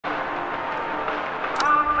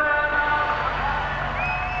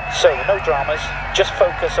So, no dramas, just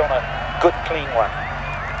focus on a good clean one.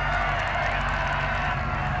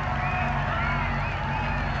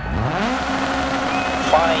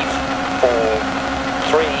 Five, four,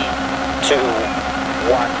 three, two,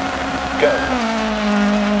 one, go.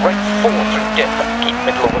 Right 4 through dip, keep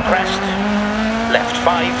middle over crest. Left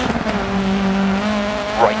 5,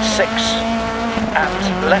 right 6,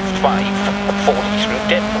 and left 5, 40 through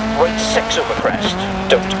dip, right 6 over crest,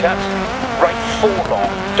 don't cut. Right 4 long,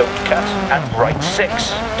 don't cut, and right 6,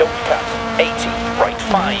 don't cut. 80, right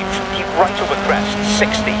 5, keep right over crest,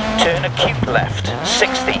 60, turn acute left,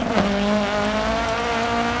 60.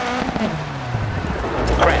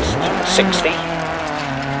 Crest, 60.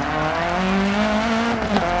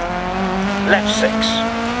 Left 6.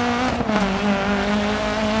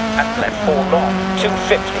 And left 4 long,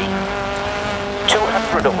 250.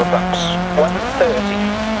 200 over bumps,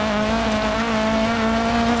 130.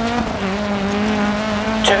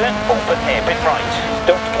 Turn, open hairpin right,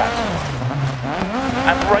 don't cut.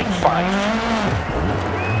 And right 5.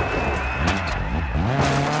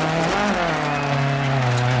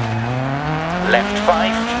 Left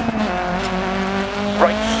 5.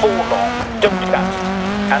 Right 4 long, don't cut.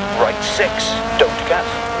 And right 6, don't cut.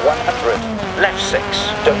 100. Left 6,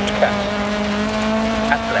 don't cut.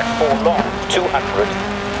 And left 4 long, 200.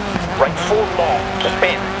 Right 4 long, keep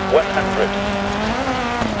in, 100.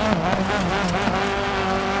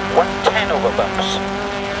 110 over bumps.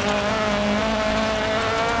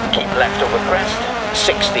 Keep left over crest,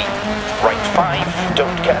 60. Right 5,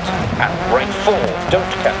 don't cut. And right 4,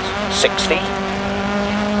 don't cut, 60.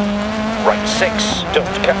 Right 6,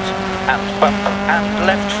 don't cut. And bump, and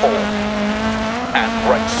left 4. And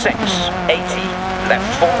right 6, 80. Left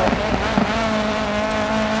 4.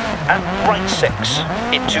 And right 6,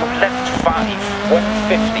 into left 5,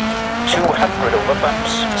 150. 200 over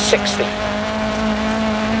bumps, 60.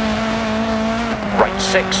 Right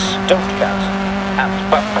 6, don't cut, and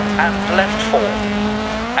bump, and left 4,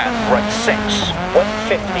 and right 6,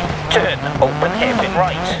 150, turn, open hairpin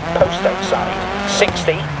right, post outside,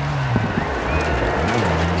 60,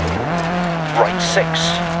 right 6,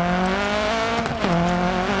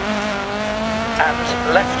 and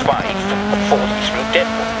left 5, 40 through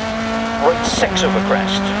dip, right 6 over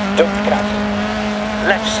crest, don't cut,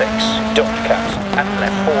 left 6, don't cut, and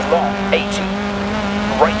left 4 long, 80.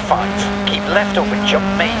 Right 5, keep left over jump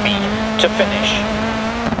maybe to finish.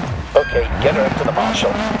 Okay, get her up to the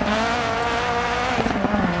marshal.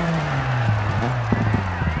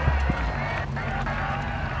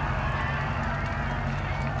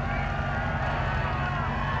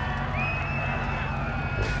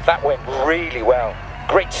 That went really well.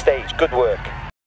 Great stage, good work.